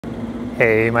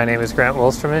Hey, my name is Grant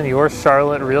Wilsterman, your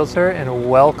Charlotte Realtor, and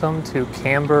welcome to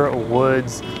Camber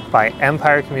Woods by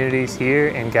Empire Communities here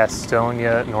in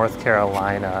Gastonia, North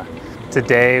Carolina.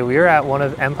 Today, we are at one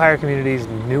of Empire Communities'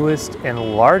 newest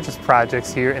and largest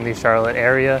projects here in the Charlotte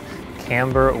area,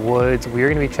 Camber Woods. We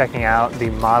are going to be checking out the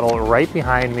model right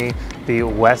behind me, the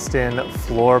Weston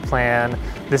floor plan.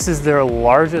 This is their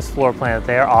largest floor plan that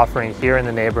they are offering here in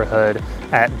the neighborhood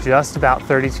at just about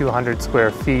 3,200 square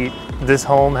feet. This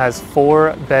home has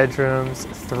 4 bedrooms,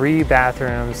 3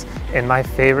 bathrooms, and my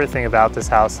favorite thing about this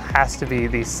house has to be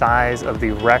the size of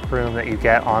the rec room that you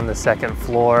get on the second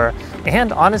floor.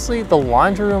 And honestly, the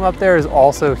laundry room up there is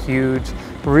also huge.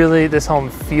 Really, this home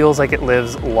feels like it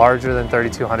lives larger than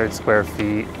 3,200 square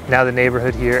feet. Now, the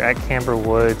neighborhood here at Camber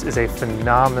Woods is a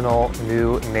phenomenal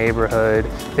new neighborhood.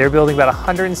 They're building about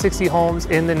 160 homes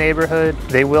in the neighborhood.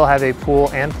 They will have a pool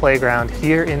and playground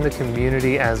here in the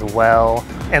community as well.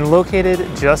 And located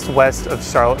just west of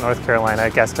Charlotte, North Carolina,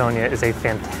 Gastonia is a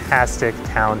fantastic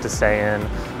town to stay in.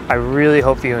 I really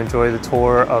hope that you enjoy the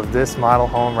tour of this model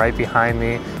home right behind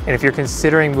me. And if you're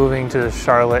considering moving to the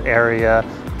Charlotte area,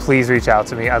 please reach out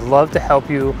to me. I'd love to help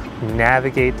you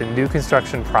navigate the new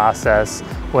construction process,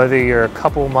 whether you're a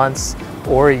couple months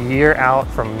or a year out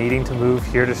from needing to move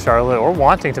here to Charlotte or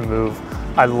wanting to move.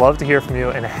 I'd love to hear from you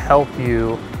and help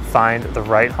you find the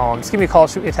right home. Just give me a call,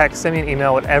 shoot me a text, send me an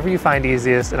email, whatever you find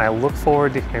easiest, and I look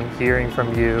forward to hearing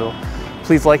from you.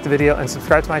 Please like the video and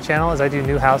subscribe to my channel as I do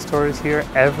new house tours here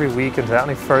every week. And without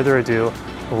any further ado,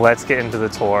 let's get into the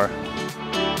tour.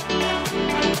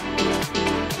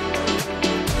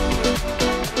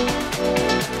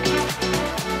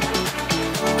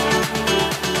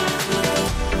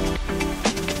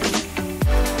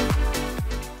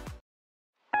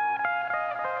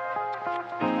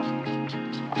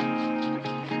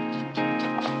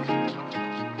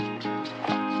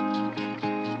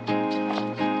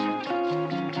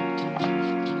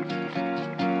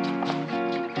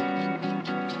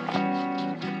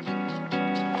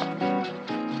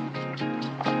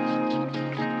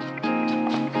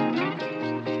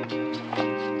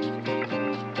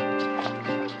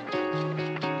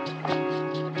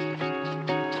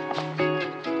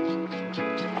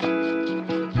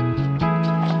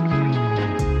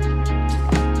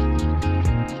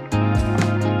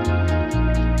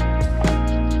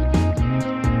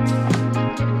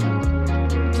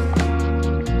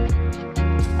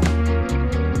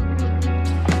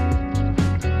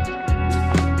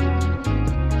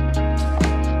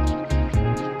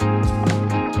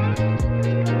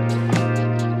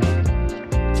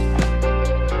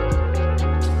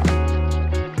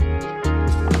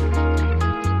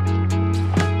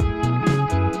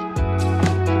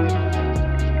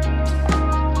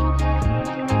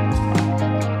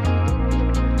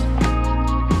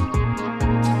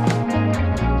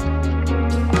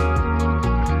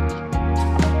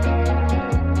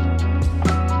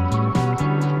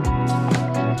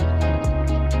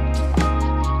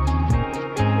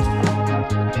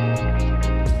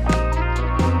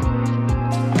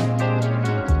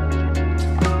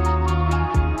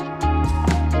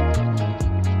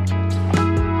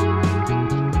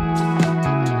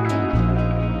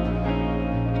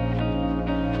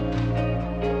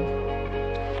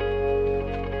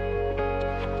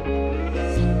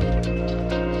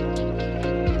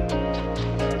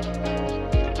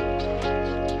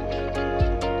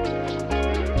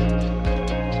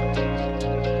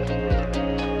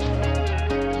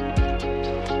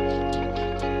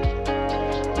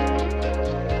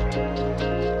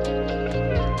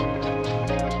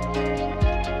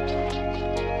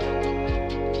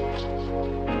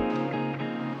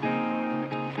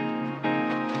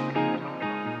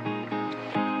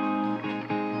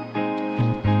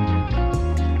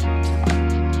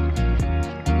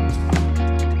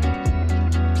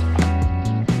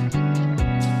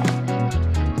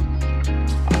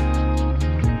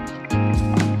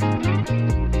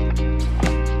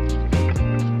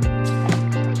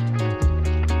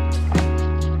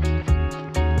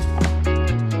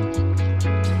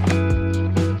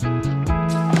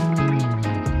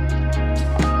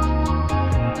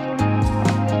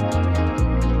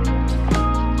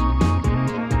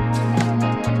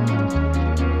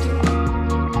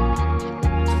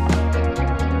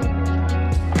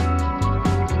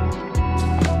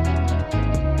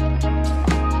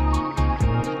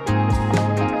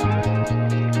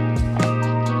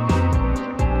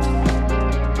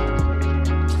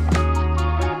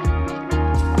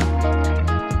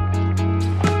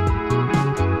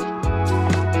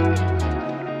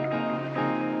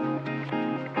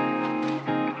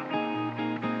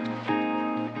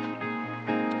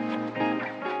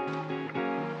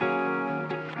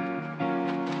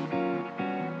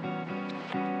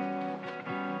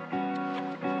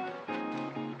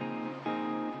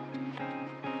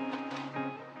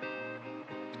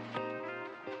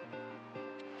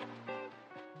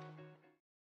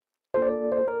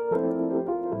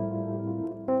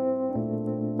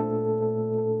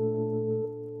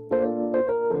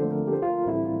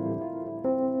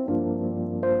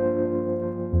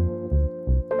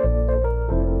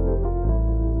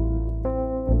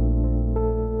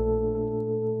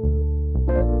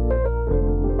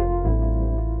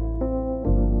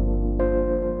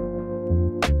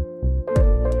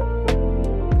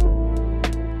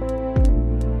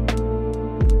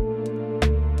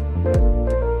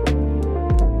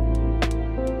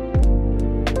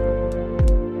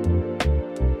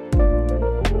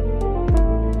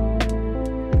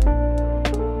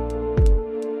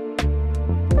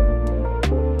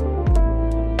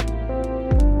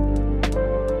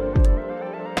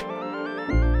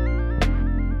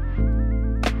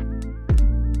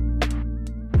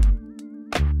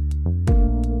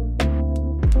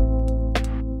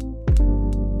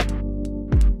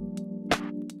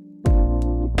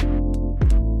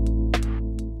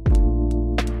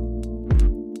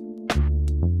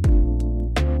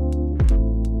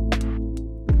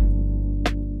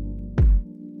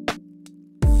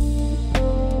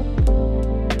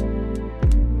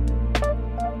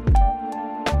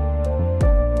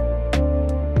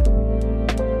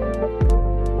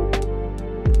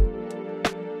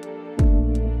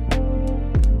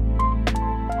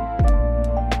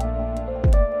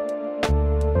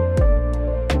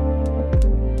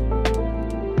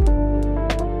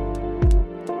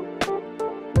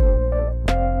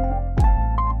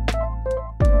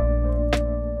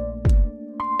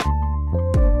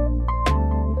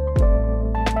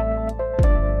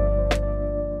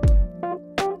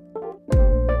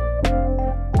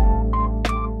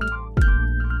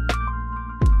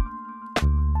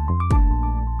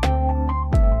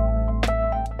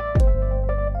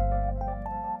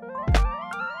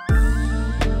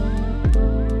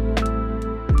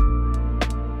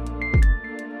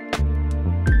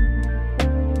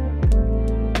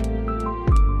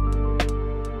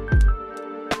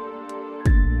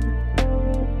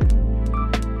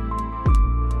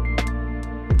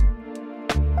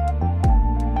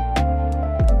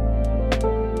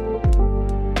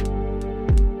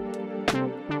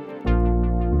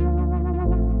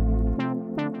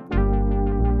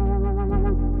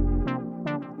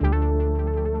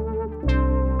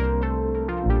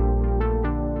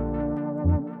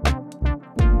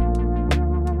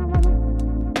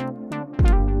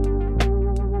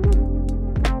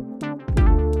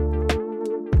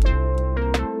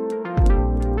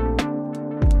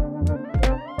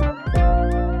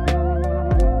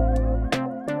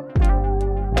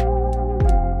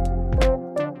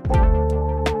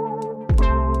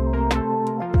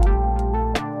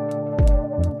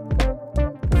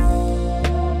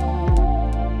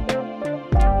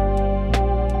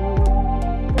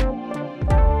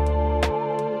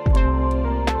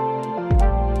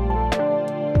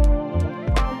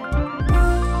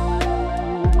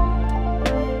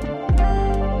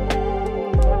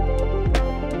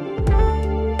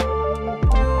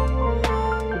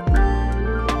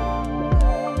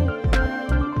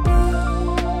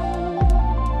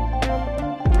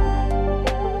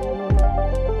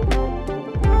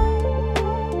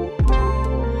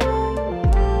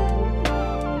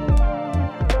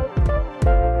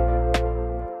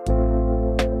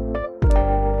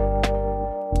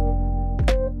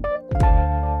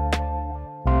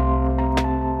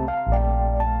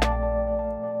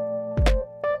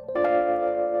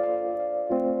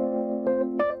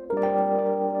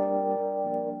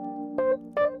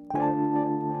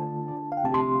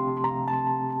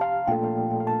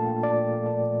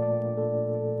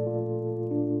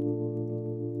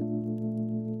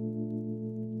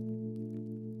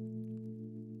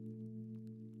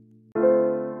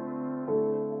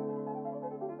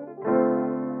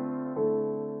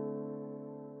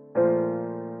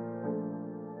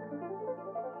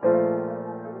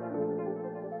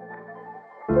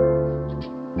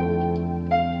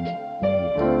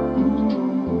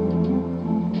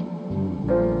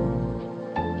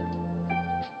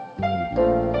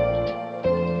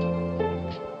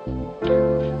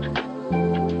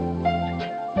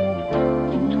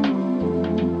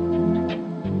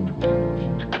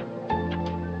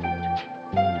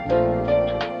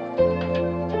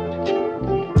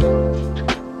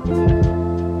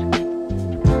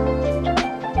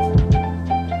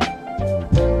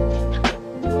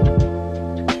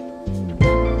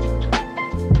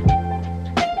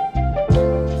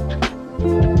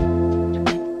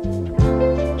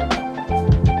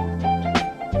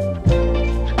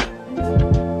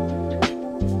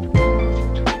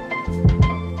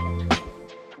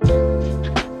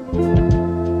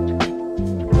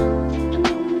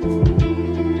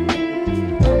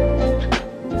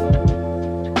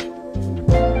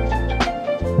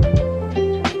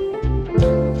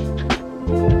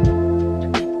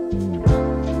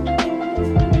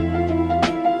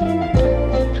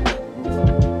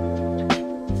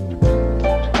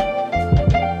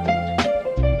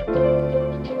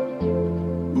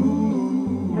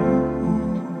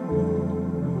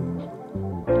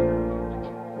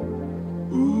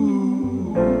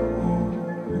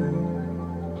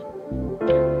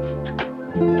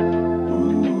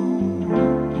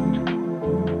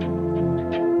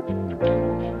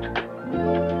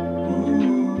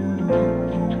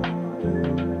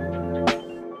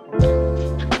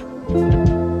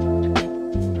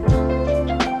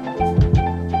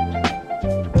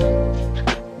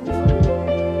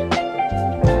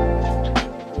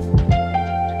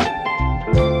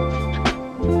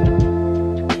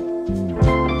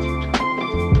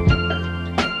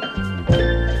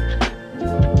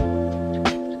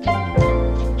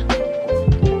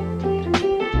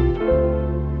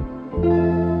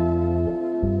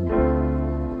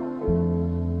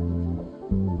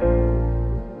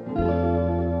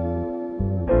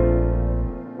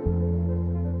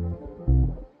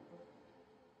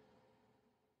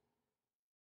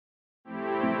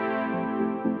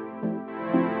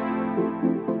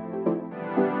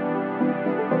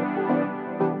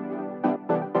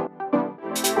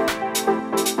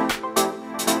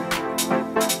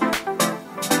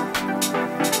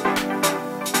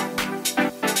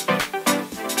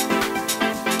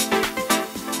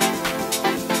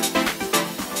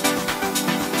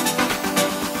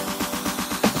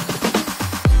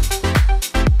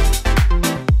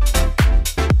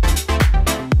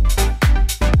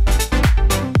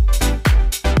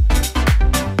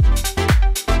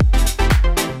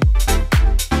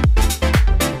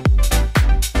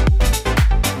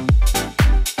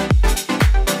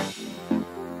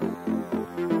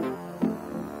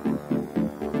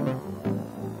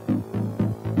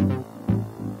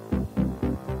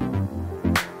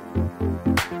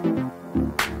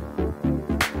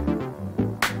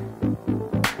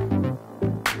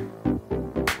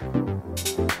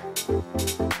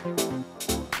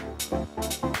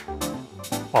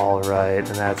 All right, and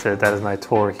that's it. That is my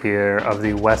tour here of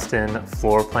the Weston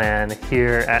floor plan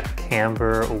here at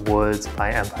Camber Woods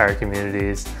by Empire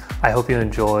Communities. I hope you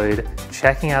enjoyed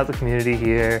checking out the community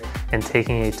here and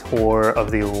taking a tour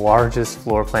of the largest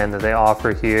floor plan that they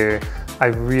offer here. I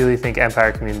really think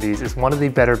Empire Communities is one of the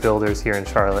better builders here in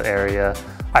Charlotte area.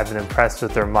 I've been impressed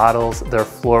with their models, their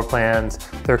floor plans,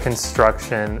 their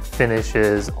construction,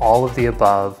 finishes, all of the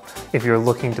above. If you're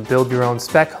looking to build your own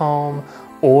spec home,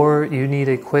 or you need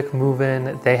a quick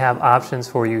move-in, they have options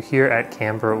for you here at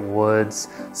Camber Woods.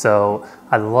 So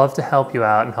I'd love to help you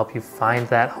out and help you find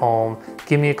that home.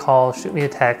 Give me a call, shoot me a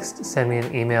text, send me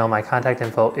an email. My contact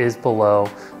info is below.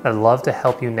 I'd love to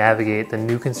help you navigate the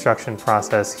new construction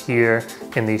process here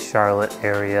in the Charlotte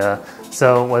area.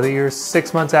 So whether you're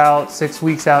 6 months out, 6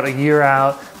 weeks out, a year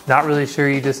out, not really sure,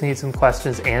 you just need some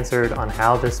questions answered on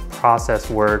how this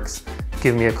process works,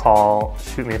 give me a call,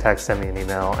 shoot me a text, send me an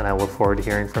email, and I look forward to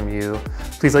hearing from you.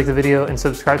 Please like the video and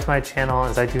subscribe to my channel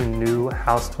as I do new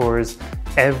house tours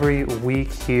every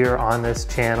week here on this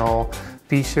channel.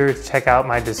 Be sure to check out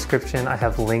my description. I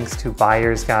have links to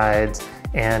buyer's guides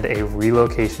and a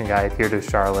relocation guide here to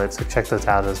Charlotte, so check those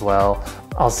out as well.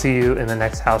 I'll see you in the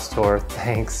next house tour.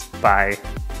 Thanks, bye.